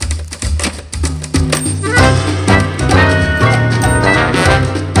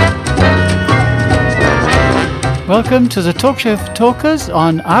Welcome to the Talk Show for Talkers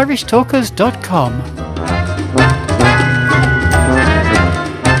on irishtalkers.com.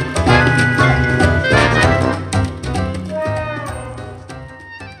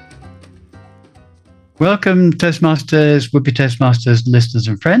 Welcome, Toastmasters, would-be Toastmasters, listeners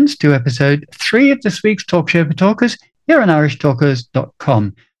and friends, to episode 3 of this week's Talk Show for Talkers here on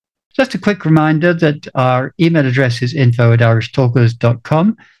irishtalkers.com. Just a quick reminder that our email address is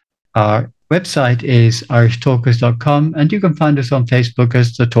info@irishtalkers.com. Our website is irishtalkers.com, and you can find us on Facebook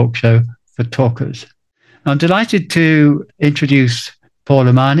as the Talk Show for Talkers. I'm delighted to introduce Paul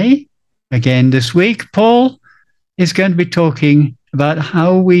Omani again this week. Paul is going to be talking about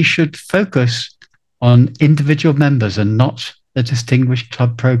how we should focus on individual members and not the Distinguished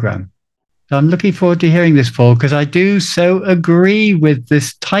Club program. So I'm looking forward to hearing this, Paul, because I do so agree with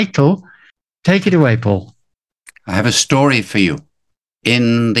this title. Take it away, Paul. I have a story for you.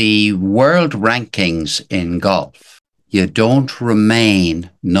 In the world rankings in golf, you don't remain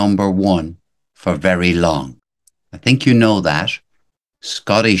number one for very long. I think you know that.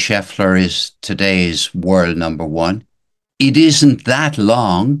 Scottie Scheffler is today's world number one. It isn't that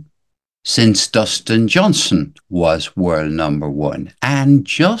long since Dustin Johnson was world number one. And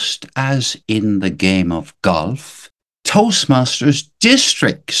just as in the game of golf, Toastmasters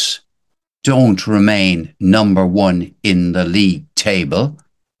districts don't remain number one in the league table.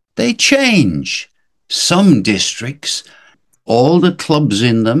 They change. Some districts, all the clubs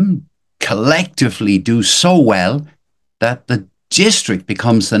in them collectively do so well that the district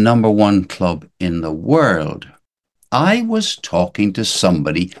becomes the number one club in the world. I was talking to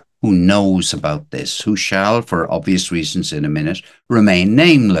somebody who knows about this, who shall, for obvious reasons in a minute, remain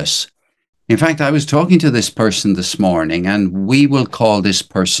nameless. In fact, I was talking to this person this morning, and we will call this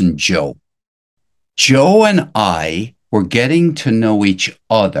person Joe. Joe and I were getting to know each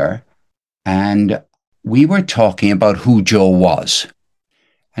other, and we were talking about who Joe was.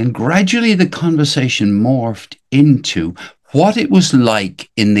 And gradually the conversation morphed into what it was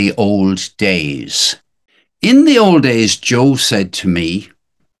like in the old days. In the old days, Joe said to me,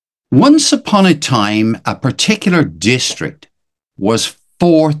 once upon a time, a particular district was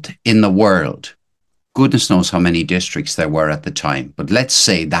fourth in the world. Goodness knows how many districts there were at the time, but let's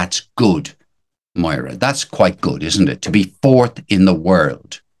say that's good, Moira. That's quite good, isn't it? To be fourth in the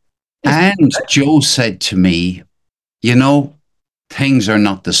world. And Joe said to me, you know, things are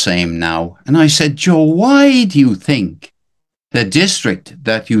not the same now. And I said, Joe, why do you think the district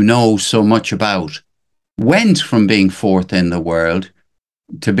that you know so much about went from being fourth in the world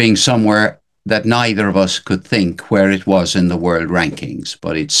to being somewhere that neither of us could think where it was in the world rankings?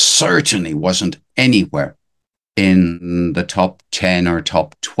 But it certainly wasn't anywhere in the top 10 or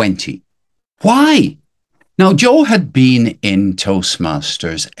top 20. Why? Now, Joe had been in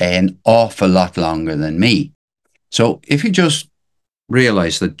Toastmasters an awful lot longer than me. So if you just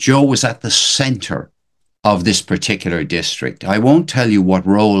realize that Joe was at the center of this particular district, I won't tell you what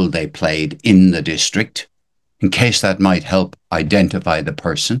role they played in the district, in case that might help identify the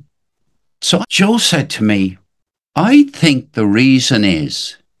person. So Joe said to me, I think the reason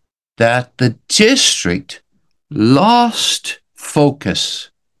is that the district lost focus,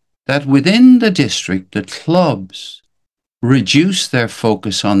 that within the district, the clubs reduced their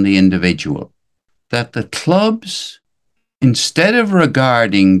focus on the individual, that the clubs, instead of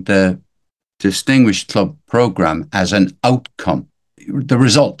regarding the Distinguished Club program as an outcome, the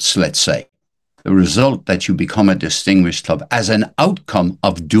results, let's say, the result that you become a distinguished club as an outcome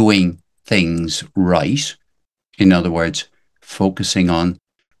of doing things right. In other words, focusing on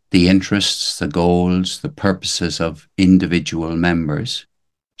the interests, the goals, the purposes of individual members,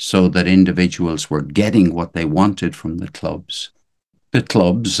 so that individuals were getting what they wanted from the clubs. The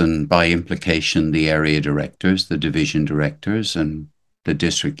clubs, and by implication, the area directors, the division directors, and the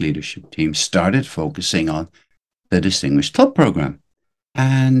district leadership team started focusing on the Distinguished Club program.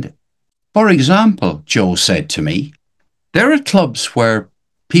 And for example, Joe said to me, there are clubs where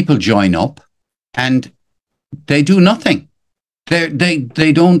people join up and they do nothing.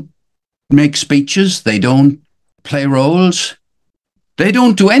 They don't make speeches. They don't play roles. They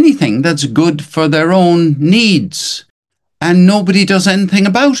don't do anything that's good for their own needs. And nobody does anything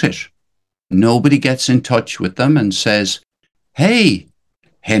about it. Nobody gets in touch with them and says, hey,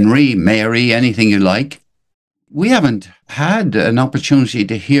 Henry, Mary, anything you like. We haven't had an opportunity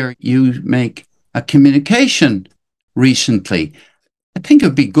to hear you make a communication recently. I think it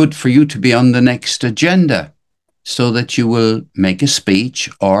would be good for you to be on the next agenda so that you will make a speech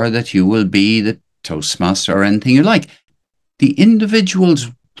or that you will be the Toastmaster or anything you like. The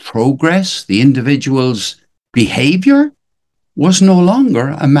individual's progress, the individual's behavior was no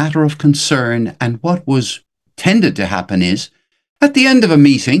longer a matter of concern, and what was tended to happen is, at the end of a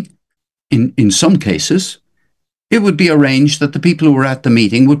meeting, in some cases, it would be arranged that the people who were at the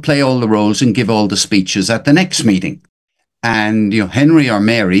meeting would play all the roles and give all the speeches at the next meeting. And Henry or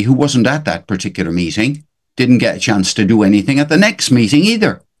Mary, who wasn't at that particular meeting, didn't get a chance to do anything at the next meeting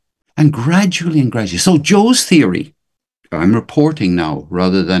either. And gradually. So Joe's theory, I'm reporting now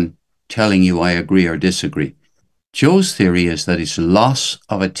rather than telling you I agree or disagree. Joe's theory is that it's loss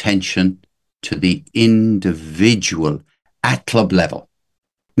of attention to the individual at club level.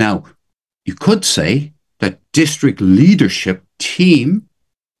 Now, you could say that district leadership team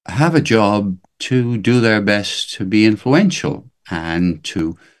have a job to do their best to be influential and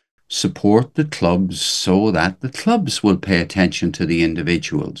to support the clubs so that the clubs will pay attention to the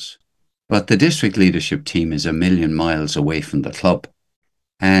individuals. But the district leadership team is a million miles away from the club.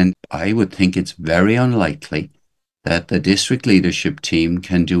 And I would think it's very unlikely that the district leadership team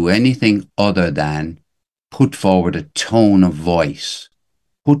can do anything other than put forward a tone of voice,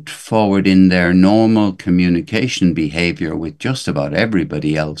 put forward in their normal communication behavior with just about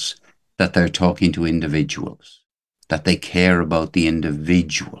everybody else that they're talking to individuals, that they care about the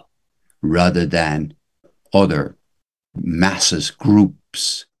individual rather than other masses,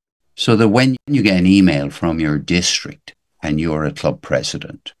 groups. So that when you get an email from your district and you're a club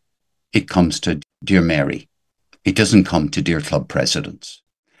president, it comes to Dear Mary. It doesn't come to Dear Club Presidents.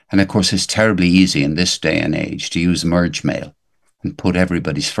 And of course, it's terribly easy in this day and age to use merge mail and put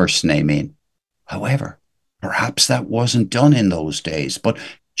everybody's first name in. However, perhaps that wasn't done in those days. But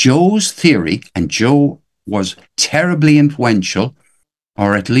Joe's theory, and Joe was terribly influential,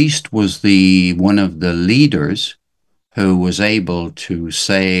 or at least was one of the leaders who was able to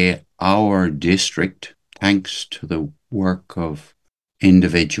say our district, thanks to the work of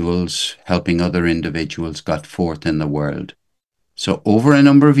individuals helping other individuals, got fourth in the world. So over a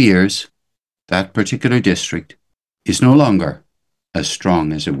number of years, that particular district is no longer as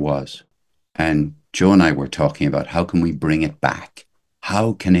strong as it was. And Joe and I were talking about how can we bring it back?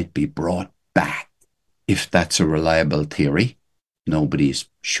 How can it be brought back? If that's a reliable theory, nobody's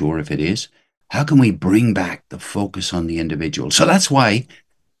sure if it is. How can we bring back the focus on the individual? So that's why,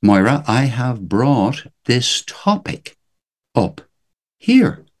 Moira, I have brought this topic up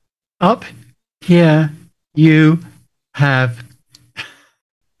here. Up here you have...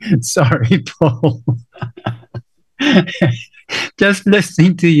 Sorry, Paul. Just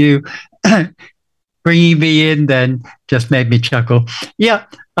listening to you bringing me in then just made me chuckle. Yeah,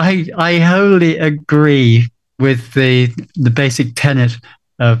 I wholly agree with the basic tenet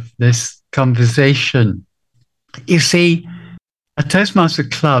of this conversation. You see, a Toastmaster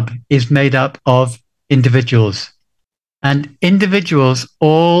club is made up of individuals, and individuals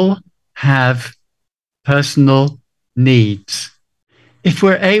all have personal needs. If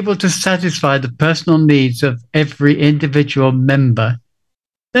we're able to satisfy the personal needs of every individual member,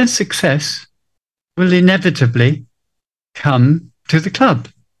 then success will inevitably come to the club,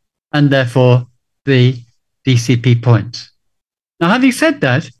 and therefore the DCP points. Now, having said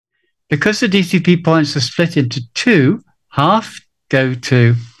that, because the DCP points are split into two, half go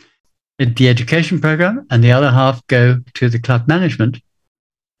to the education program and the other half go to the club management.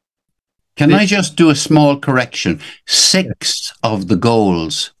 Can I just do a small correction? 6 of the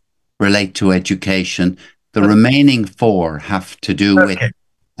goals relate to education. The remaining 4 have to do with,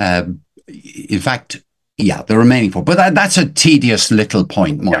 in fact, yeah, the remaining 4. But that's a tedious little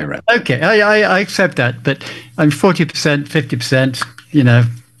point, Moira. Okay, I accept that. But I'm 40%, 50%,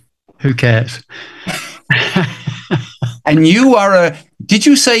 who cares? And you are did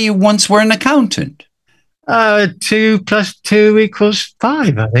you say you once were an accountant? 2 plus 2 equals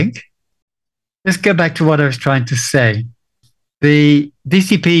 5, I think. Let's go back to what I was trying to say. The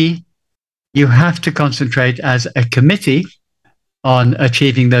DCP, you have to concentrate as a committee on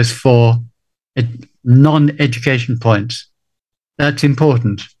achieving those 4 non-education points. That's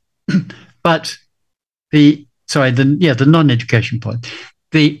important. But the non-education point.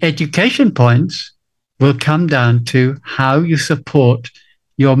 The education points will come down to how you support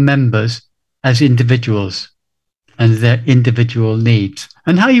your members as individuals and their individual needs,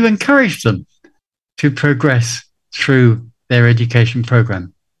 and how you encourage them to progress through their education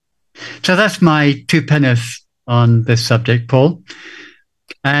program. So that's my 2 pence on this subject, Paul.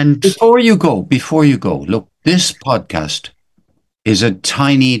 And before you go, look, this podcast is a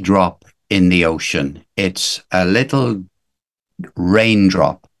tiny drop in the ocean. It's a little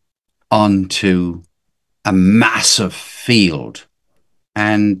raindrop onto a massive field.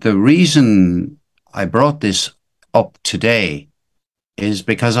 And the reason I brought this up today is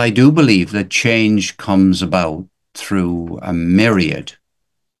because I do believe that change comes about through a myriad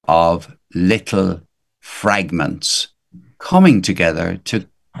of little fragments coming together to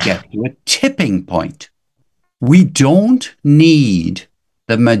get to a tipping point. We don't need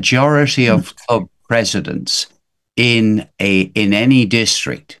the majority of club presidents in any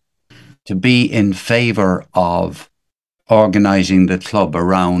district to be in favor of organizing the club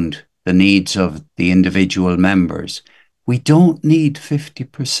around the needs of the individual members. We don't need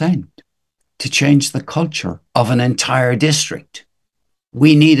 50% to change the culture of an entire district.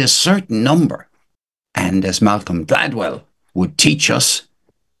 We need a certain number. And as Malcolm Gladwell would teach us,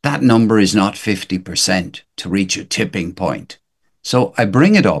 that number is not 50% to reach a tipping point. So I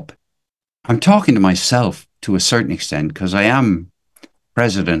bring it up. I'm talking to myself to a certain extent because I am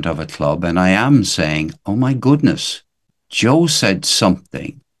president of a club and I am saying, oh my goodness, Joe said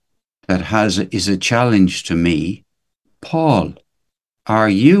something that is a challenge to me. Paul, are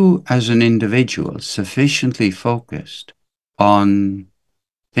you as an individual sufficiently focused on,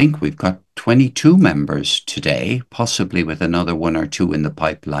 I think we've got 22 members today, possibly with another 1 or 2 in the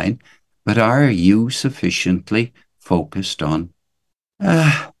pipeline, but are you sufficiently focused on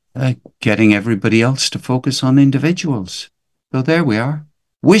getting everybody else to focus on individuals? So there we are.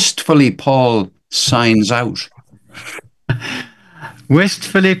 Wistfully, Paul signs out.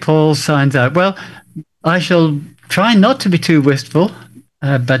 Wistfully, Paul signs out. Well, I shall try not to be too wistful,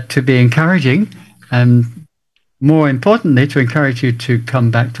 but to be encouraging, and more importantly, to encourage you to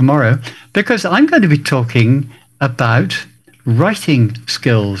come back tomorrow, because I'm going to be talking about writing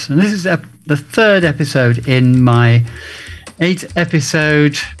skills. And this is the 3rd episode in my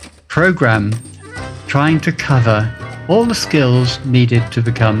 8-episode program, trying to cover all the skills needed to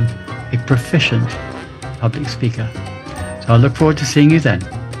become a proficient public speaker. So I look forward to seeing you then.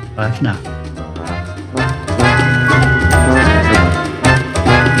 Bye for now.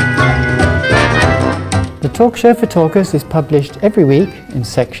 The Talk Show for Talkers is published every week in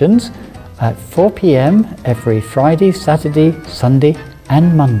sections at 4 p.m. every Friday, Saturday, Sunday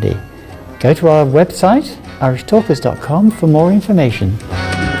and Monday. Go to our website, irishtalkers.com, for more information.